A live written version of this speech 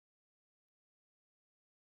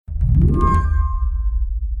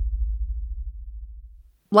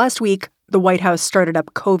Last week, the White House started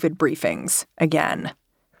up COVID briefings again.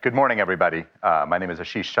 Good morning, everybody. My name is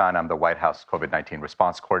Ashish Chand. I'm the White House COVID-19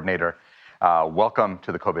 response coordinator. Welcome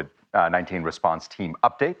to the COVID-19 response team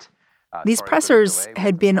update. These pressers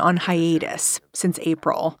had been on hiatus since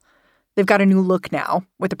April. They've got a new look now,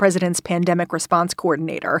 with the president's pandemic response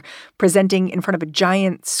coordinator presenting in front of a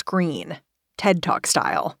giant screen, TED Talk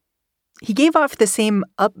style. He gave off the same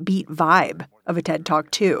upbeat vibe of a TED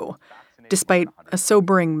Talk, too, despite a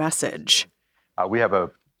sobering message. We have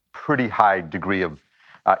a pretty high degree of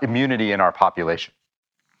immunity in our population.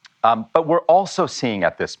 But we're also seeing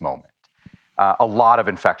at this moment a lot of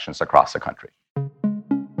infections across the country.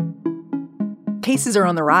 Cases are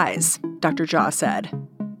on the rise, Dr. Jha said,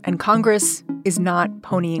 and Congress is not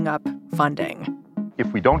ponying up funding.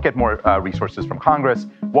 If we don't get more resources from Congress,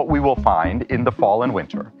 what we will find in the fall and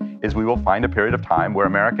winter is we will find a period of time where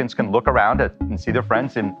Americans can look around and see their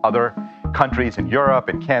friends in other countries in Europe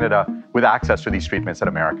and Canada with access to these treatments that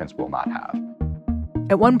Americans will not have.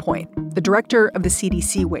 At one point, the director of the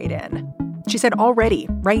CDC weighed in. She said already,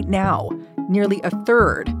 right now, nearly a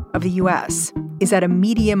third of the U.S. is at a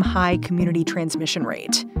medium-high community transmission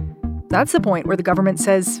rate. That's the point where the government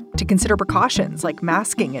says to consider precautions like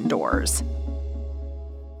masking indoors.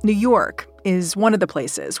 New York is one of the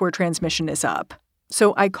places where transmission is up.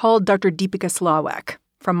 So I called Dr. Deepika Slawek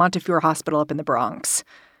from Montefiore Hospital up in the Bronx.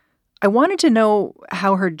 I wanted to know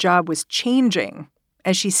how her job was changing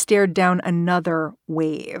as she stared down another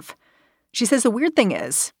wave. She says the weird thing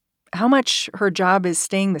is how much her job is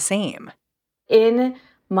staying the same. In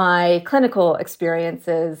my clinical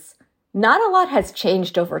experiences, not a lot has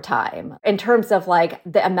changed over time in terms of like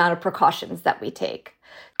the amount of precautions that we take.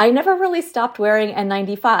 I never really stopped wearing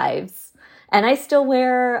N95s, and I still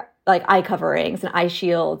wear like eye coverings and eye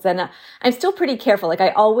shields. And I'm still pretty careful. Like I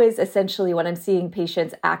always essentially, when I'm seeing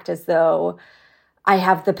patients, act as though I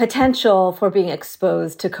have the potential for being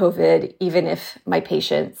exposed to COVID, even if my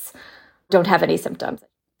patients don't have any symptoms.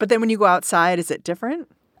 But then when you go outside, is it different?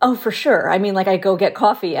 Oh, for sure. I mean, like I go get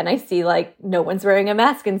coffee and I see like no one's wearing a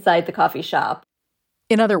mask inside the coffee shop.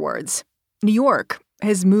 In other words, New York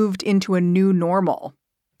has moved into a new normal.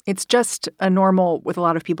 It's just a normal with a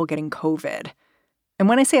lot of people getting COVID. And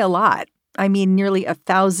when I say a lot, I mean nearly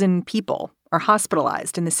 1,000 people are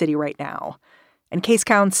hospitalized in the city right now. And case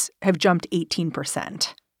counts have jumped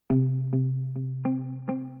 18%.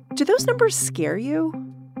 Do those numbers scare you?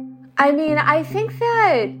 I mean, I think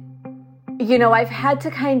that, you know, I've had to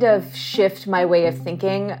kind of shift my way of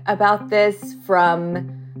thinking about this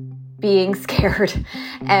from being scared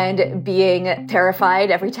and being terrified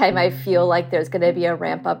every time I feel like there's going to be a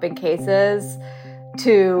ramp up in cases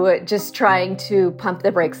to just trying to pump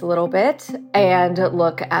the brakes a little bit and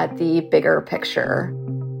look at the bigger picture.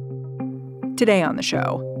 Today on the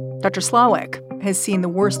show, Dr. Slawek has seen the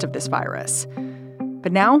worst of this virus.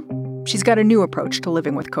 But now she's got a new approach to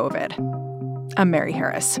living with COVID. I'm Mary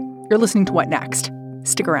Harris. You're listening to What Next?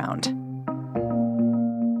 Stick around.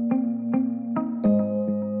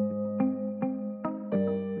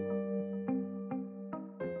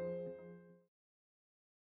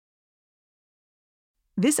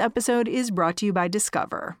 This episode is brought to you by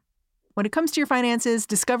Discover. When it comes to your finances,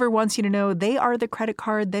 Discover wants you to know they are the credit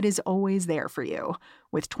card that is always there for you.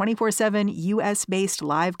 With 24/7 U.S.-based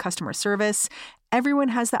live customer service, everyone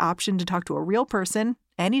has the option to talk to a real person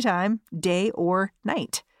anytime, day or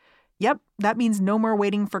night. Yep, that means no more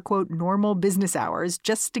waiting for, quote, normal business hours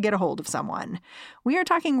just to get a hold of someone. We are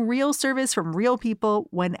talking real service from real people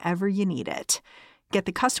whenever you need it. Get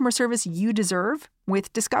the customer service you deserve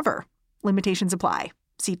with Discover. Limitations apply.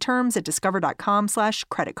 See terms at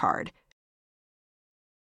discover.com/creditcard.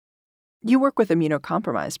 You work with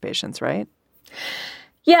immunocompromised patients, right?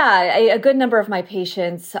 Yeah, a good number of my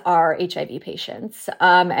patients are HIV patients.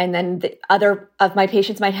 And then the other of my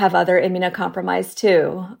patients might have other immunocompromised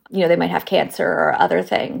too. You know, they might have cancer or other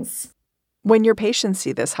things. When your patients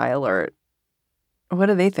see this high alert, what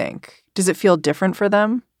do they think? Does it feel different for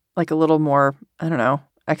them? Like a little more, I don't know,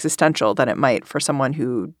 existential than it might for someone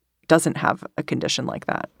who doesn't have a condition like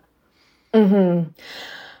that? Mm-hmm.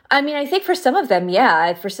 I mean, I think for some of them,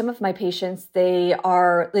 yeah. For some of my patients, they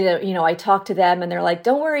are, you know, I talk to them and they're like,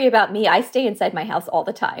 don't worry about me. I stay inside my house all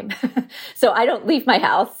the time. So I don't leave my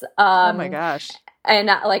house. Oh my gosh. And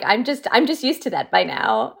like, I'm just used to that by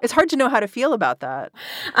now. It's hard to know how to feel about that.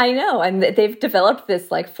 I know. And they've developed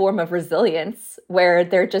this like form of resilience where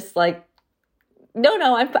they're just like, no,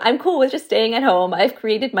 I'm cool with just staying at home. I've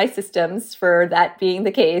created my systems for that being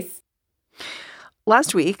the case.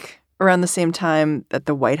 Last week, around the same time that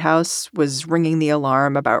the White House was ringing the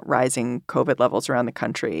alarm about rising COVID levels around the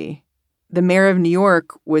country, the mayor of New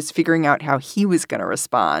York was figuring out how he was going to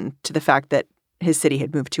respond to the fact that his city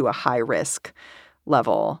had moved to a high risk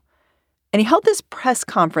level. And he held this press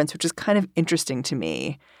conference, which is kind of interesting to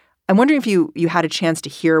me. I'm wondering if you had a chance to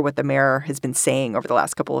hear what the mayor has been saying over the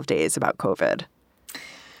last couple of days about COVID.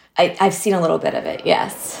 I've seen a little bit of it,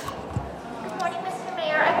 yes. Good morning, Mr.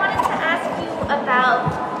 Mayor. I wanted to ask you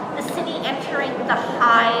about the city entering the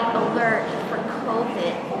high alert for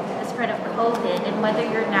COVID, the spread of COVID, and whether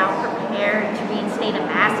you're now prepared to reinstate a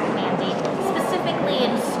mask mandate, specifically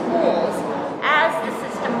in schools, as the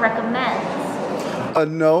system recommends.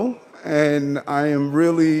 No, and I am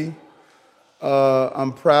really,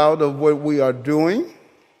 I'm proud of what we are doing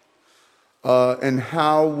and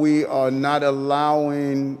how we are not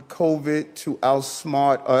allowing COVID to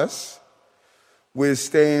outsmart us. We're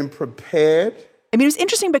staying prepared. I mean, it was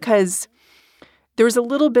interesting because there was a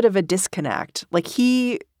little bit of a disconnect. Like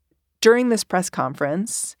during this press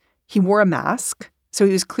conference, he wore a mask. So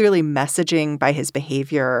he was clearly messaging by his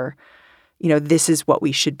behavior, this is what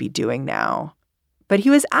we should be doing now. But he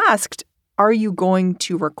was asked, are you going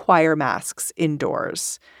to require masks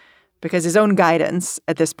indoors? Because his own guidance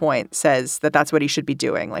at this point says that that's what he should be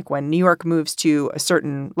doing. Like when New York moves to a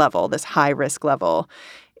certain level, this high risk level,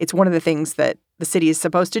 it's one of the things that the city is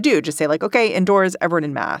supposed to do. Just say like, okay, indoors, everyone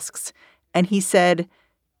in masks. And he said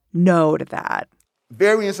no to that.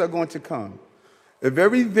 Variants are going to come. If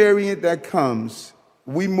every variant that comes,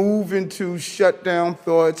 we move into shutdown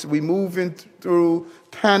thoughts, we move through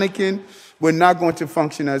panicking, we're not going to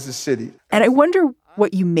function as a city. And I wonder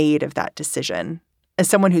what you made of that decision as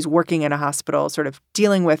someone who's working in a hospital, sort of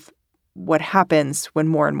dealing with what happens when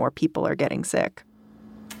more and more people are getting sick.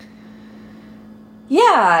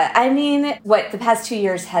 Yeah, I mean, what the past 2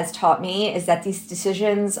 years has taught me is that these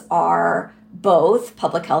decisions are both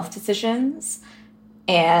public health decisions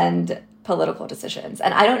and political decisions.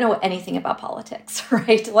 And I don't know anything about politics,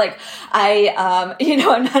 right? Like I'm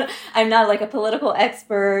not like a political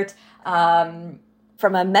expert.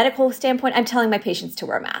 From a medical standpoint, I'm telling my patients to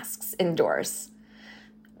wear masks indoors.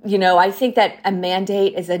 I think that a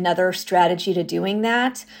mandate is another strategy to doing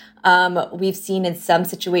that. We've seen in some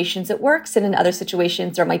situations it works, and in other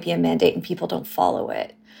situations there might be a mandate and people don't follow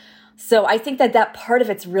it. So I think that part of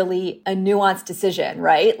it's really a nuanced decision,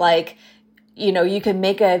 right? Like, you can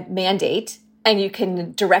make a mandate and you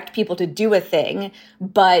can direct people to do a thing,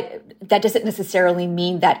 but that doesn't necessarily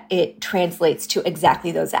mean that it translates to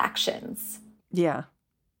exactly those actions. Yeah.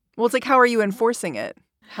 Well, it's like, how are you enforcing it?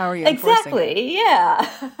 How are you enforcing it? Exactly. Yeah.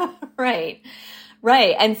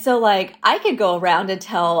 Right. And so like I could go around and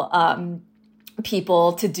tell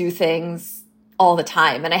people to do things all the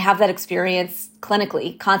time. And I have that experience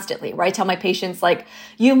clinically, constantly, where I tell my patients, like,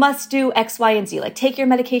 you must do X, Y, and Z, like take your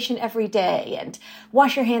medication every day and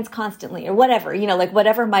wash your hands constantly or whatever, like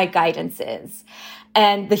whatever my guidance is.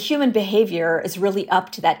 And the human behavior is really up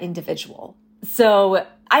to that individual. So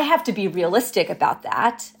I have to be realistic about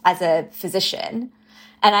that as a physician.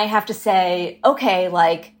 And I have to say, okay,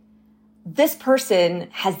 like this person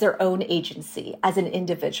has their own agency as an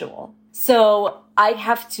individual. So I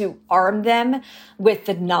have to arm them with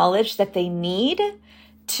the knowledge that they need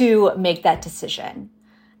to make that decision.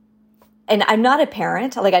 And I'm not a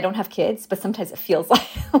parent, like I don't have kids, but sometimes it feels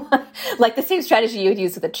like the same strategy you would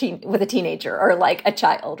use with a teenager or like a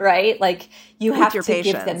child, right? Like you have to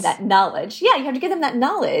give them that knowledge. Yeah, you have to give them that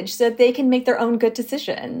knowledge so that they can make their own good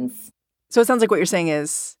decisions. So it sounds like what you're saying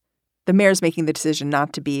is the mayor's making the decision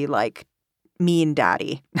not to be like mean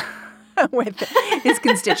daddy with his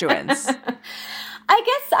constituents.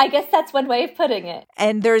 I guess that's one way of putting it.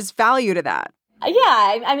 And there's value to that. Yeah,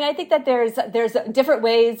 I mean, I think that there's different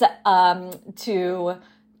ways to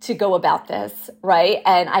go about this, right?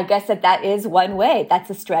 And I guess that is one way. That's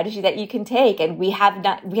a strategy that you can take, and we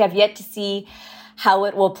have yet to see how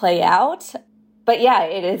it will play out. But yeah,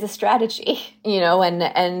 it is a strategy,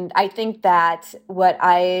 and I think that what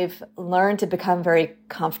I've learned to become very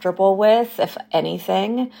comfortable with, if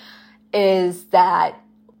anything, is that,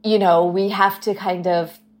 we have to kind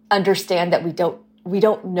of understand that we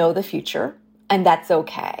don't know the future, and that's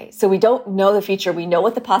okay. So we don't know the future. We know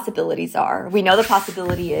what the possibilities are. We know the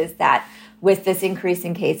possibility is that with this increase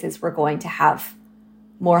in cases, we're going to have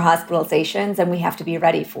more hospitalizations, and we have to be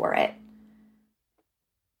ready for it.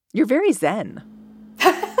 You're very zen.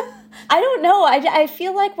 I don't know. I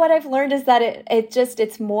feel like what I've learned is that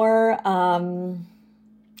it's more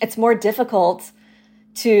difficult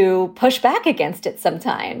to push back against it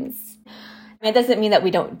sometimes. It doesn't mean that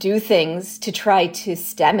we don't do things to try to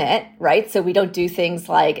stem it, right? So we don't do things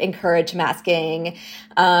like encourage masking.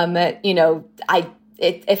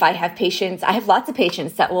 if I have patients, I have lots of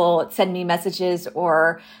patients that will send me messages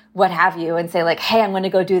or what have you and say like, hey, I'm going to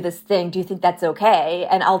go do this thing. Do you think that's okay?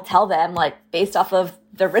 And I'll tell them like based off of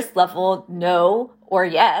the risk level, no or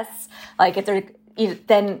yes. Like if they're,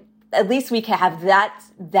 then at least we can have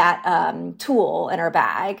that tool in our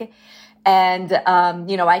bag. And,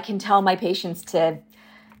 I can tell my patients to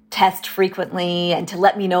test frequently and to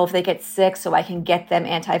let me know if they get sick so I can get them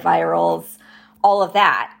antivirals, all of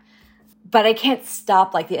that. But I can't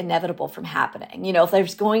stop like the inevitable from happening. If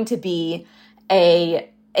there's going to be a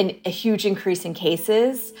huge increase in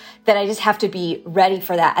cases, then I just have to be ready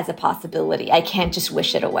for that as a possibility. I can't just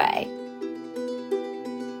wish it away.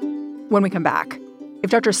 When we come back,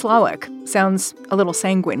 if Dr. Slawek sounds a little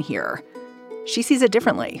sanguine here, she sees it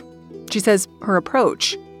differently. She says her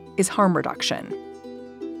approach is harm reduction.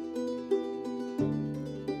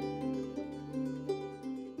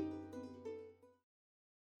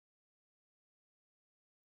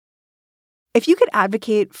 If you could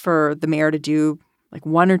advocate for the mayor to do like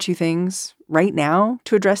one or two things right now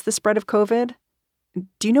to address the spread of COVID,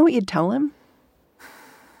 do you know what you'd tell him?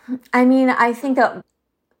 I mean, I think that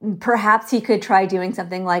perhaps he could try doing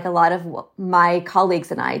something like a lot of what my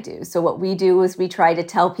colleagues and I do. So what we do is we try to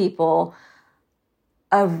tell people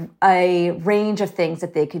a range of things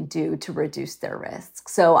that they can do to reduce their risk.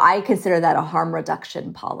 So I consider that a harm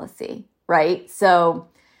reduction policy, right? So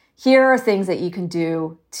here are things that you can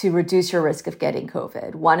do to reduce your risk of getting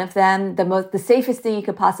COVID. One of them, the safest thing you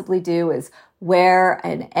could possibly do is wear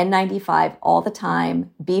an N95 all the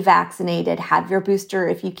time, be vaccinated, have your booster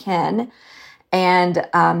if you can, and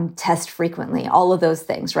test frequently. All of those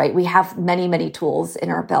things, right? We have many, many tools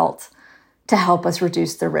in our belt to help us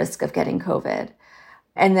reduce the risk of getting COVID.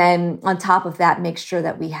 And then on top of that, make sure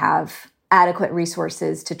that we have adequate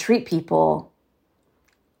resources to treat people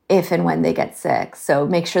if and when they get sick. So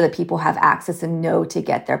make sure that people have access and know to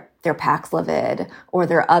get their Paxlovid or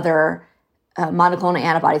their other monoclonal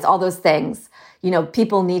antibodies, all those things.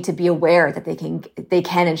 People need to be aware that they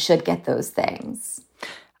can and should get those things.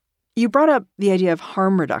 You brought up the idea of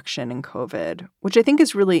harm reduction in COVID, which I think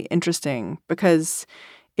is really interesting because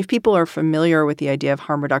if people are familiar with the idea of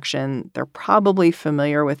harm reduction, they're probably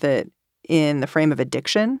familiar with it in the frame of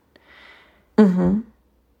addiction. Mm-hmm.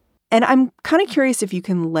 And I'm kind of curious if you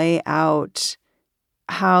can lay out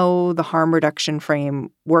how the harm reduction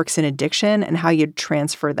frame works in addiction and how you'd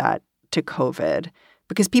transfer that to COVID,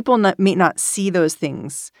 because people may not see those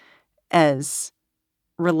things as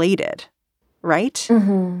related, right?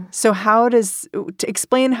 Mm-hmm. So to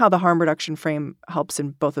explain how the harm reduction frame helps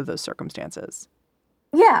in both of those circumstances?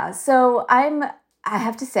 Yeah, so I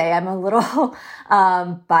have to say I'm a little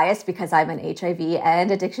biased because I'm an HIV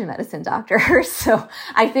and addiction medicine doctor. So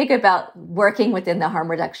I think about working within the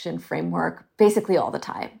harm reduction framework basically all the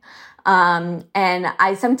time. And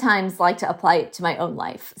I sometimes like to apply it to my own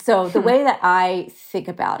life. So the way that I think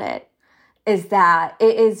about it is that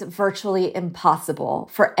it is virtually impossible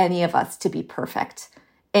for any of us to be perfect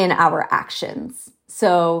in our actions.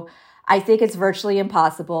 So I think it's virtually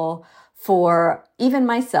impossible for even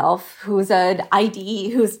myself, who's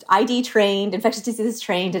ID trained, infectious diseases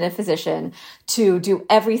trained, and a physician, to do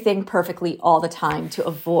everything perfectly all the time to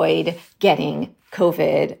avoid getting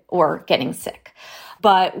COVID or getting sick.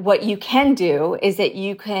 But what you can do is that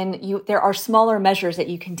there are smaller measures that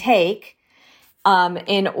you can take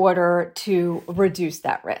in order to reduce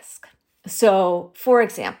that risk. So, for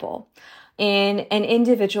example, in an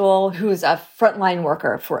individual who's a frontline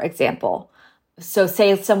worker, for example, so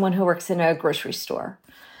say someone who works in a grocery store,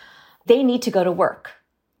 they need to go to work.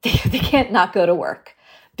 They can't not go to work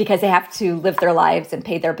because they have to live their lives and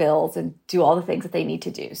pay their bills and do all the things that they need to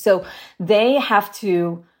do. So they have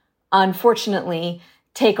to, unfortunately,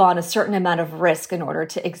 take on a certain amount of risk in order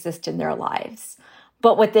to exist in their lives.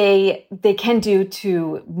 But what they can do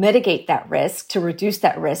to mitigate that risk, to reduce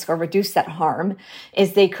that risk or reduce that harm,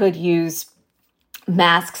 is they could use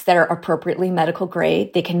masks that are appropriately medical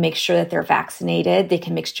grade. They can make sure that they're vaccinated. They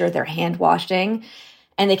can make sure they're hand washing,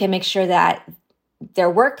 and they can make sure that their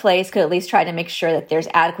workplace could at least try to make sure that there's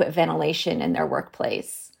adequate ventilation in their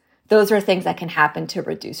workplace. Those are things that can happen to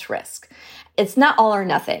reduce risk. It's not all or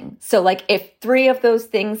nothing. So like if 3 of those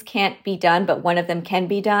things can't be done, but one of them can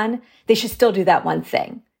be done, they should still do that one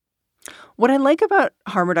thing. What I like about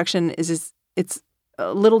harm reduction is it's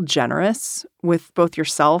a little generous with both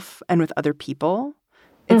yourself and with other people.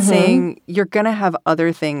 It's saying you're going to have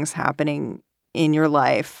other things happening in your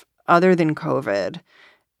life other than COVID.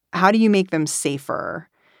 How do you make them safer?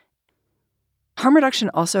 Harm reduction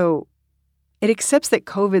also, it accepts that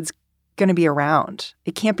COVID's going to be around.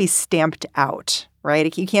 It can't be stamped out,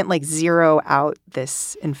 right? You can't zero out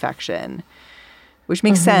this infection, Which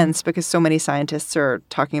makes sense because so many scientists are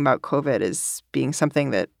talking about COVID as being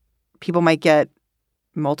something that people might get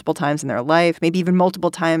multiple times in their life, maybe even multiple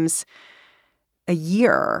times a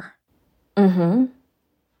year.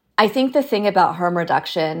 I think the thing about harm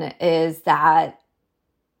reduction is that,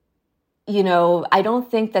 I don't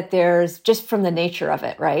think that there's, just from the nature of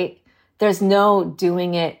it, right? There's no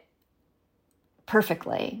doing it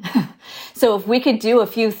perfectly. So if we could do a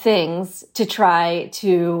few things to try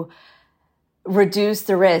to reduce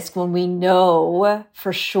the risk when we know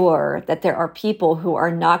for sure that there are people who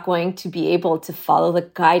are not going to be able to follow the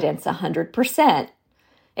guidance 100%,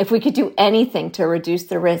 if we could do anything to reduce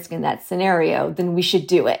the risk in that scenario, then we should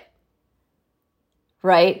do it.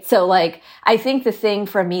 Right? So I think the thing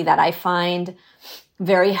for me that I find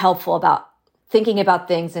very helpful about thinking about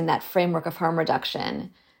things in that framework of harm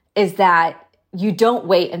reduction is that you don't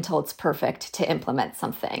wait until it's perfect to implement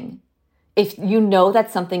something. If you know that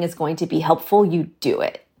something is going to be helpful, you do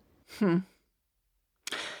it.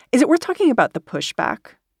 Is it worth talking about the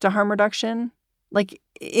pushback to harm reduction?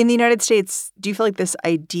 In the United States, do you feel like this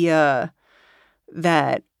idea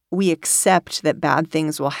that we accept that bad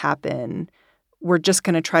things will happen, we're just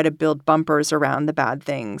going to try to build bumpers around the bad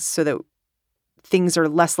things so that things are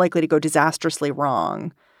less likely to go disastrously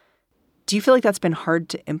wrong? Do you feel like that's been hard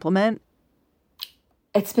to implement?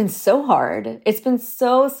 It's been so hard. It's been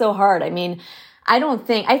so hard. I mean, I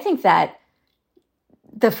think that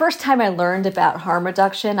the first time I learned about harm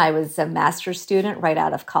reduction, I was a master's student right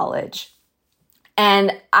out of college.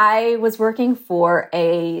 And I was working for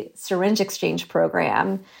a syringe exchange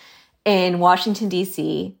program in Washington,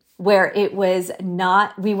 D.C., where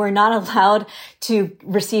we were not allowed to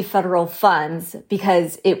receive federal funds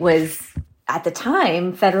because it was, at the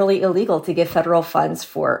time, federally illegal to give federal funds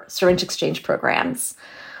for syringe exchange programs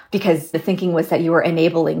because the thinking was that you were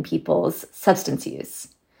enabling people's substance use.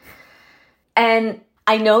 And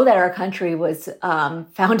I know that our country was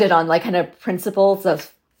founded on kind of principles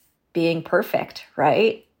of being perfect,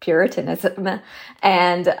 right? Puritanism,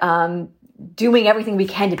 and doing everything we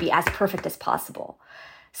can to be as perfect as possible.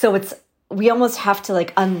 So we almost have to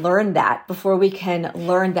unlearn that before we can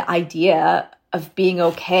learn the idea of being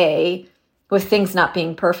okay with things not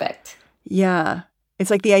being perfect. Yeah. It's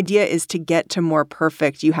the idea is to get to more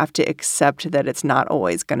perfect, you have to accept that it's not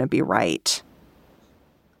always going to be right.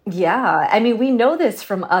 Yeah. I mean, we know this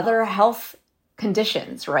from other health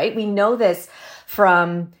conditions, right? We know this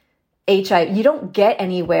from HIV. You don't get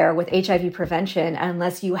anywhere with HIV prevention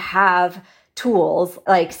unless you have tools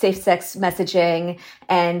like safe sex messaging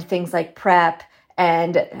and things like PrEP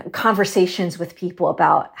and conversations with people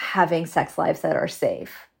about having sex lives that are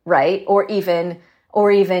safe, right? Or even,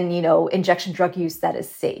 injection drug use that is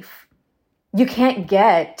safe. You can't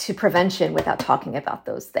get to prevention without talking about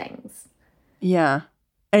those things. Yeah.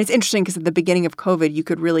 And it's interesting because at the beginning of COVID, you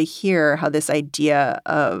could really hear how this idea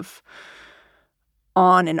of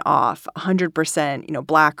on and off, 100%,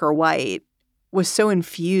 black or white, was so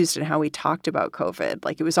infused in how we talked about COVID.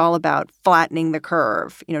 It was all about flattening the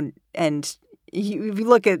curve, and if you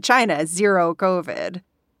look at China, zero COVID.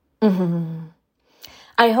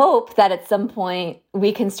 I hope that at some point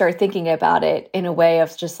we can start thinking about it in a way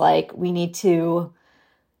of just we need to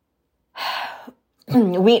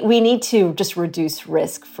we need to just reduce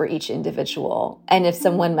risk for each individual. And if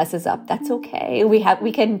someone messes up, that's okay. We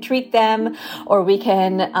can treat them, or we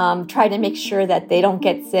can try to make sure that they don't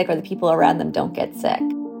get sick or the people around them don't get sick.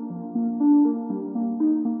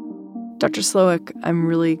 Dr. Slawek, I'm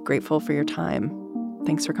really grateful for your time.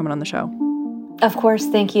 Thanks for coming on the show. Of course.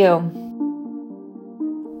 Thank you.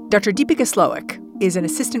 Dr. Deepika Slawek is an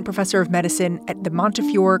assistant professor of medicine at the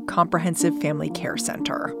Montefiore Comprehensive Family Care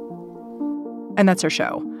Center. And that's our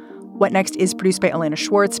show. What Next is produced by Elena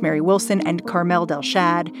Schwartz, Mary Wilson, and Carmel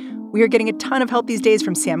Delshad. We are getting a ton of help these days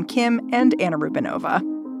from Sam Kim and Anna Rubinova.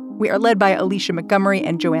 We are led by Alicia Montgomery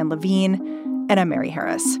and Joanne Levine, and I'm Mary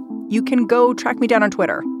Harris. You can go track me down on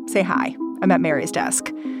Twitter. Say hi. I'm at Mary's desk.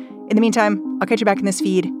 In the meantime, I'll catch you back in this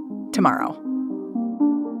feed tomorrow.